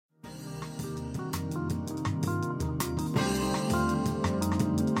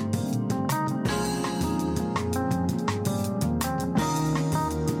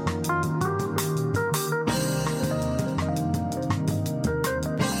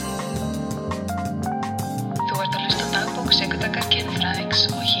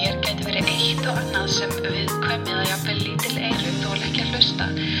Dildonics og hér gæti verið eitt og annað sem viðkvæm eða jafnvel lítil eyru þola ekki að hlusta,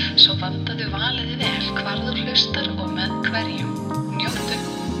 svo vandaðu valiði vel hvar þú hlustar og með hverjum. Njóttu!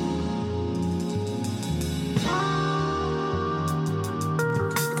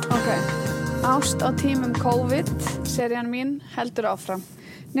 Ást á tímum COVID, serían mín, heldur áfram.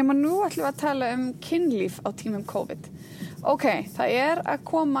 Nema nú ætlum við að tala kynlíf á tímum COVID. Það að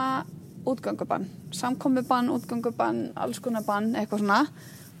koma útgöngubann, samkomubann, útgöngubann, alls konar bann, eitthvað svona.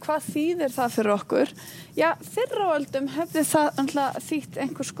 Hvað þýðir það fyrir okkur? Já, fyrr á öldum hefði það þýtt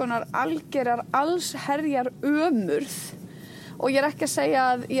einhvers konar algerar allsherjar ömurð. Og ég ekki að segja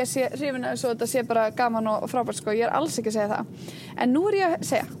að ég sé hrifin af þessu og þetta sé bara gaman og frábært, sko. Ég alls ekki að segja það. En nú ég að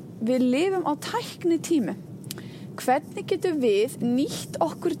segja, við lifum á tæknitími. Hvernig getum við nýtt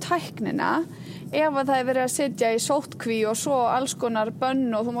okkur tæknina ef að það verið að setja í sóttkví og svo alls konar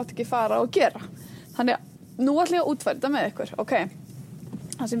bönn og þú mátt ekki fara og gera? Þannig að nú ætlum ég að útfæra þetta með ykkur,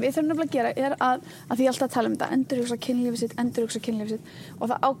 Það sem við þurfum nefnilega að gera að því alltaf að tala þetta, endurhugsa kynlífið sitt og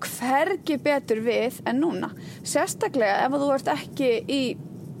það á hvergi betur við en núna. Sérstaklega ef þú ert ekki í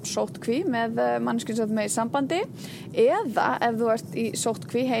sóttkví með manneskjum sem með í sambandi eða ef þú ert í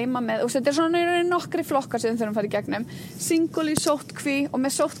sóttkví heima með, og þetta svona nokkri flokkar sem við þurfum að fara í gegnum, single í sóttkví og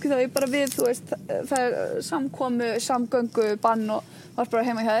með sóttkví þá bara við, það samkomu, samgöngu, bann og var bara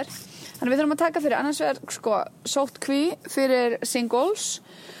heima hjá þér. Þannig við þurfum að taka fyrir annars vegar sóttkví fyrir singles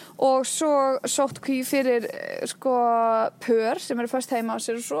og svo sóttkví fyrir pör sem eru fast heima á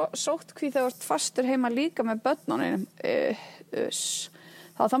sér og svo sóttkví þegar þú ert fastur heima líka með börnunum.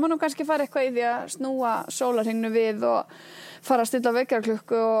 Þá má nú kannski fara eitthvað í því að snúa sólarhringnu við og fara að stilla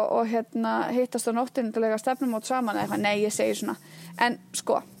vekjarklukku og hittast á nóttinni til að eiga stefnumót saman eða eitthvað. Nei, ég segi svona. En ég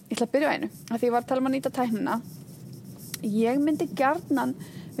ætla að byrja á einu. Að því ég var að tala um að nýta tæknina. Ég myndi gjarnan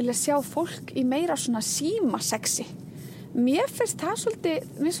vilja sjá fólk í meira svona símasexi. Mér finnst það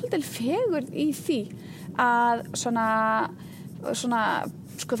svolítið fegur í því að svona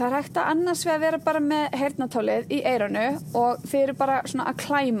það hægt að annars við að vera bara með heyrnartólið í eyranu og þeir eru bara svona að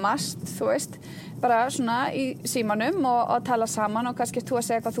klæmast, bara svona í símanum og tala saman og kannski þú að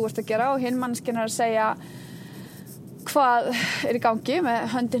segja hvað þú ert að gera og hinn manneskjan að segja hvað í gangi með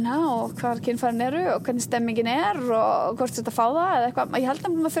höndina og hvað kynfærin eru og hvernig stemmingin og hvort þetta fá það eða eitthvað. Ég held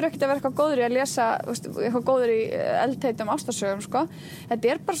að maður þurfi ekki að vera eitthvað góður í að lesa, eitthvað góður í eldheitum ástarsögum,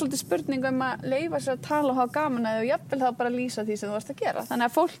 Þetta bara svolítið spurning að leyfa sér að tala og hafa gaman að og jafnvel þá bara lýsa því sem þú ert að gera. Þannig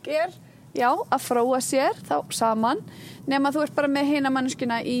að fólk að fróa sér þá saman nema þú ert bara með hina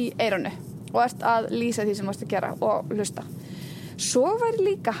manneskjuna í eyranu og ert að lýsa því sem þú ert að gera og hlusta. Svo væri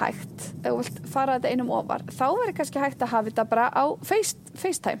líka hægt, ef þú vilt fara þetta einum ofar, þá væri kannski hægt að hafa þetta bara á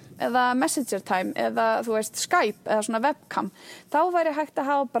FaceTime eða Messenger Time eða Skype eða svona webcam. Þá væri hægt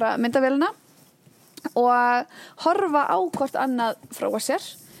að hafa bara myndavélina og horfa á hvort annað fróa sér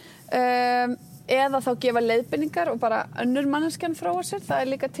eða þá gefa leiðbeiningar og bara önnur manneskjan fróa sér,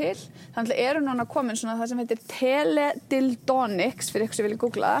 það líka til. Þannig eru núna komin svona það sem heitir Teledildonics fyrir ykkur sem vilja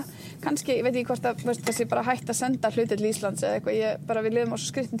googla það. Kannski, ég veit ekki hvort það sé bara hægt að senda hluti til Íslands eða eitthvað, við lifum á svo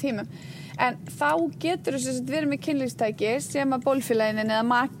skrýttum tímum. En þá getur þú verið með kynlífstæki sem að bólfélaginin eða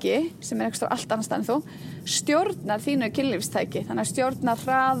maki, sem eitthvað allt annars en þú, stjórnar þínu kynlífstæki. Þannig að stjórnar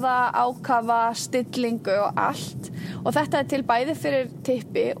hraða, ákafa, stillingu og allt. Og þetta til bæði fyrir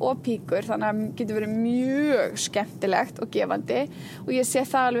tippi og píkur, þannig að það getur verið mjög skemmtilegt og gefandi. Og ég sé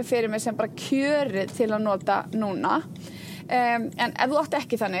það alveg fyrir mig sem bara kjörið til að nota núna. En ef þú átti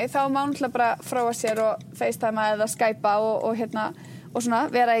ekki þannig, þá má náttúrulega bara fróa sér og FaceTime eða Skypa og svona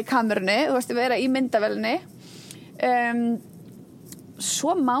vera í kamerunni, vera í myndavélinni.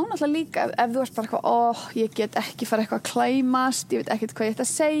 Svo má náttúrulega líka, ef þú ert bara eitthvað, ég get ekki fara eitthvað að klæmast, ég veit ekkert hvað ég ætti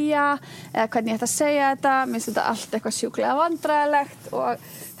að segja, eða hvernig ég ætti að segja þetta, mér finnst þetta allt eitthvað sjúklega vandræðilegt og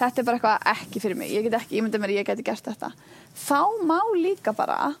þetta bara eitthvað ekki fyrir mig, ég myndi mér, ég geti gert þetta. Þá má líka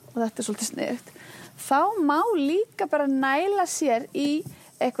bara, og þetta svolítið sniðugt, þá má líka bara næla sér í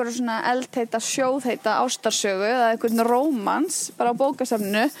eitthvað svona eldheita, sjóðheita ástarsögu eða eitthvað rómans bara á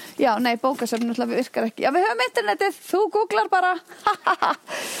bókasafninu. Já, nei, bókasafninu virkar ekki. Já, við höfum internetið, þú googlar bara.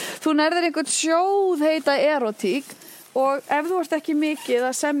 Þú nærðir eitthvað sjóðheita erotík og ef þú ert ekki mikið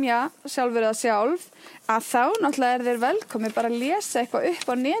að semja sjálfur eða sjálf, að þá náttúrulega þér velkomi bara að lesa eitthvað upp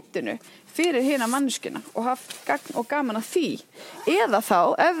á netinu fyrir hina manneskjuna og haft gagn og gaman að því. Eða þá,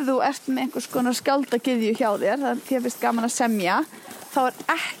 ef þú ert með einhvers konar skáldagyðju hjá þér, það þér finnst gaman að semja, þá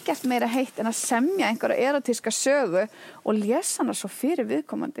ekkert meira heitt en að semja einhverja erotíska sögu og lesa hana svo fyrir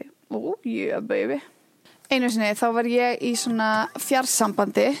viðkomandi. Yeah, baby. Einu sinni, þá var ég í svona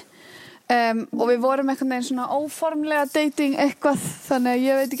fjarsambandi og við vorum einhvern veginn svona óformlega dating eitthvað, þannig að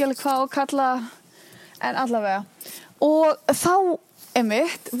ég veit ekki alveg hvað að kalla, en allavega. Og þá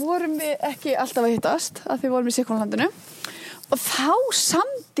einmitt vorum við ekki alltaf að hittast að við vorum í Sikonlandinu og þá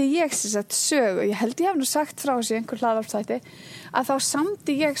samdi ég sögu, ég held ég hef nú sagt frá þessu einhver hlaðvarpsþætti að þá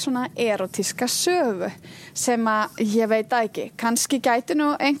samdi ég svona erotíska sögu sem að ég veit ekki, kannski gæti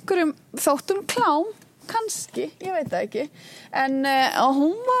nú einhverjum þóttum klám, kannski, ég veit það ekki en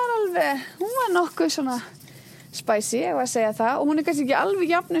hún var nokkuð svona spicy, ég var að segja það og hún kannski ekki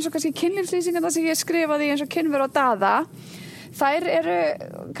alveg jafn eins og kannski kynlífslýsingar það sem ég skrifaði eins og Kynver og Daða þær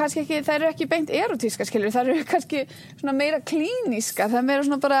eru ekki beint erotískar skilur, þær eru kannski svona meira klínískar, það er meira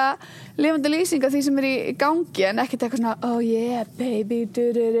svona bara lifandi lýsing af því sem í gangi en ekkert eitthvað svona oh yeah baby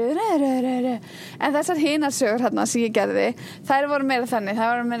en þessar hinar sögur hérna sem ég gerði, þær voru meira þannig,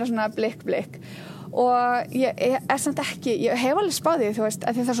 þær voru meira svona blikk og ég er samt ekki, ég hef alveg spáðið þú veist,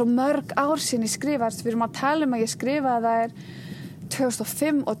 af því það er svo mörg ár síðan ég skrifaðist, við erum að tala um að ég skrifaði það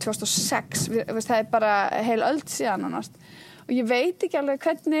 2005 og 2006, það er bara heil öld síðan annars og ég veit ekki alveg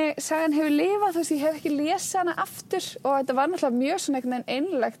hvernig sagan hefur lifað, þú veist, ég hef ekki lesið hana aftur og þetta var náttúrulega mjög svona einhvern veginn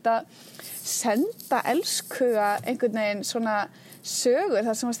einlægt að senda elskuga einhvern veginn svona sögur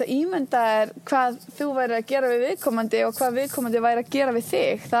þar sem að ímynda hvað þú væri að gera við viðkomandi og hvað viðkomandi væri að gera við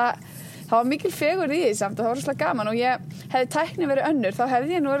þig, það var mikil fegur í því samt og það var rosalega gaman og ég hefði tækni verið önnur, þá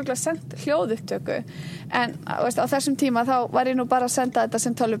hefði ég nú örugglega sendt hljóðupptöku en veist, á þessum tíma þá var ég nú bara að senda þetta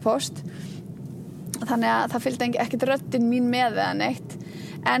sem tölvupóst þannig að það fylgdi ekkert röddin mín með eða neitt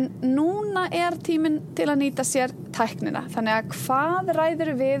en núna er tíminn til að nýta sér tæknina þannig að hvað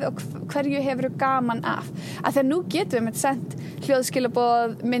ræður við og hverju hefur gaman af að þegar nú getum við með sendt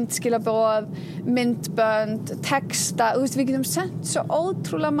hljóðskilaboð, myndskilaboð myndbönd, texta veist, við getum sendt svo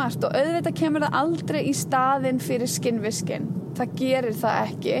ótrúlega margt og auðvitað kemur það aldrei í staðinn fyrir skinn við skinn það gerir það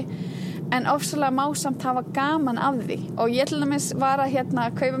ekki en ofsalega má samt hafa gaman af því og ég til dæmis var að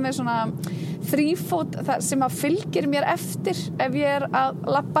kaupa mér svona þrífót sem að fylgir mér eftir ef ég er að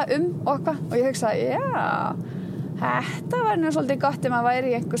labba og eitthvað og ég hugsaði, já þetta var nú svolítið gott ef maður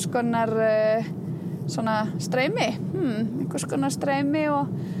væri í einhvers konar svona streymi einhvers konar streymi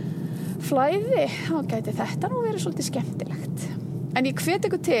og flæði þá gæti þetta nú verið svolítið skemmtilegt en ég hvet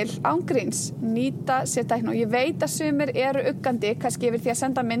ykkur til ángríns nýta sér tækni og ég veit að sumir eru uggandi kannski yfir því að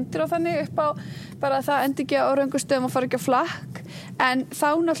senda myndir og þannig upp á bara það endi ekki á röngum stöðum og fara ekki á flakk en þá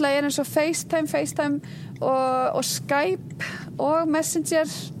náttúrulega eins og FaceTime og Skype og Messenger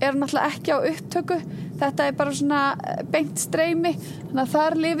náttúrulega ekki á upptöku þetta bara svona beint streymi þannig að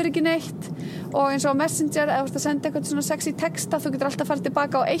þar lifir ekki neitt og eins og Messenger ef þú ert að senda eitthvað svona sexy texta þú getur alltaf farið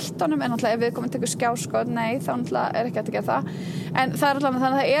tilbaka á eittunum en náttúrulega ef við komum til eitthvað skjáskot nei þá náttúrulega ekki hægt að gera það en það alltaf þannig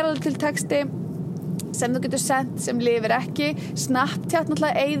að það alveg til texti sem þú getur sendt sem lifir ekki Snapchat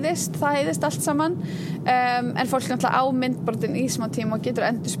náttúrulega eyðist það eyðist allt saman en fólk náttúrulega á myndbordin í smá tíma og getur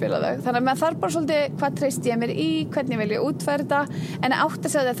endurspilað þau þannig að maður þarf bara svolítið hvað treysti ég mér í hvernig vil ég útfæra þetta en átt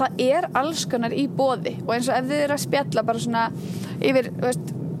að segja það alls konar í boði og eins og ef þið eru að spjalla bara svona yfir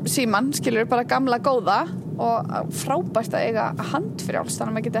síman skilur bara gamla góða og frábært að eiga handfrjáls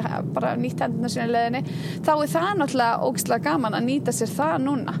þannig að maður getur bara nýtt hendina sína í leiðinni þá það náttúrulega ógeðslega gaman að nýta sér það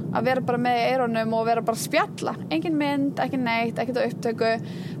núna að vera bara með eyrunum og vera bara að spjalla engin mynd, ekki neitt, ekkert á upptöku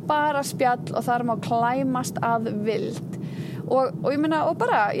bara spjall og þar má klæmast að vild og ég meina og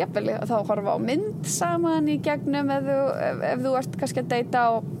bara jafnvel þá horfa á mynd saman í gegnum ef þú ert kannski að deyta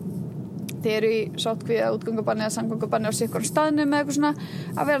og þið eru í sóttkvíða, útgöngubanni eða samgöngubanni á sikkur staðnum eða eitthvað svona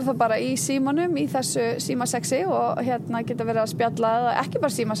að vera þá bara í símanum í þessu símasexi og geta verið að spjalla eða ekki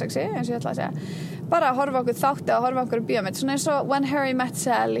bara símasexi eins og ég ætla að segja bara að horfa okkur þátti eða horfa okkur bíómynd svona eins og When Harry Met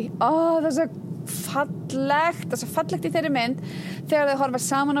Sally það er svo fallegt í þeirri mynd þegar þau horfa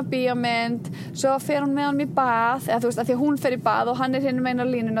saman á bíómynd svo fer hún með honum í bað eða þú veist að því að hún fer í bað og hann er hinn megin á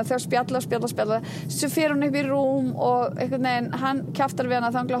línuna og þau spjalla svo fer hún upp í rúm og einhvern veginn hann kjaftar við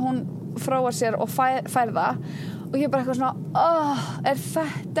hana þangað hún fróar sér og fær það og ég bara eitthvað svona er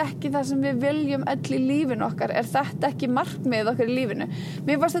þetta ekki það sem við viljum öll í lífinu okkar er þetta ekki markmiðið okkar í lífinu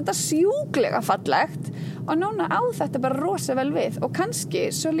mér fannst þetta sjúklega fallegt og núna á þetta bara rosa vel við og kannski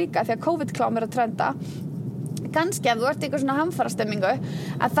svo líka því að COVID-klám að trenda kannski ef þú ert eitthvað svona hamfarastemmingu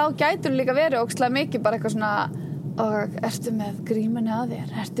að þá gætur líka verið ógeðslega mikið bara eitthvað svona og ertu með grímunni á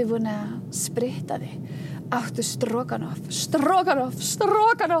þér ertu búin að spritta þig áttu Stroganoff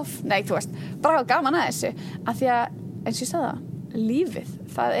nei, þú veist, bara gaman að þessu að því að, eins og ég sagði það lífið,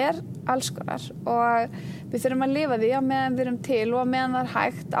 það er alls konar og við þurfum að lifa því að meðan við erum til og meðan það er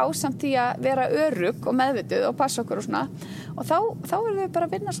hægt ásamt því að vera örugg og meðvituð og passa okkur og svona og þá erum við bara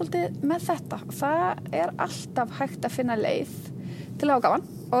að vinna svolítið með þetta það er alltaf hægt að finna leið til að hafa gaman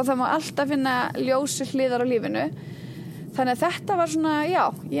og það má alltaf finna ljósu hliðar á lífinu þannig að þetta var svona, já,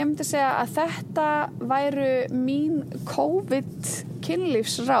 ég myndi segja að þetta væru mín COVID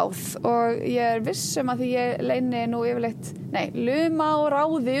kynlífsráð og ég viss að því ég leyni nú yfirleitt, luma á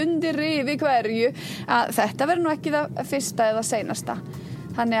ráði undir rifi hverju, að þetta verður nú ekki það fyrsta eða seinasta.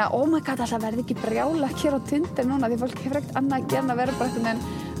 Þannig að, oh my god, alltaf verði ekki brjála hér á Tinder núna því fólk hefur ekkert annað að gera en að vera bara einhvern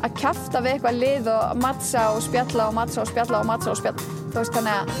veginn að kjafta við eitthvað lið og matsa og spjalla og matsa og spjalla og matsa og spjalla. Þú veist,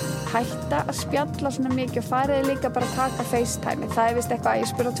 þannig að hætta að spjalla svona mikið og farið líka bara að taka FaceTime. Það vist eitthvað,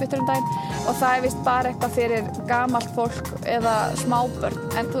 ég spurði á Twitter daginn og það vist bara eitthvað fyrir gamalt fólk eða smábörn.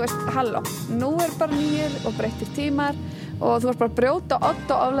 En þú veist, halló, nú bara nýir og breyttir tímar og þú bara að brjóta odd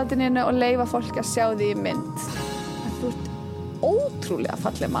á oflætininu og leyfa fólki að sjá því í mynd. En þú ert ótrúlega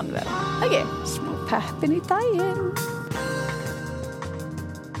falleg mannvera. Ekki, smá peppin í daginn.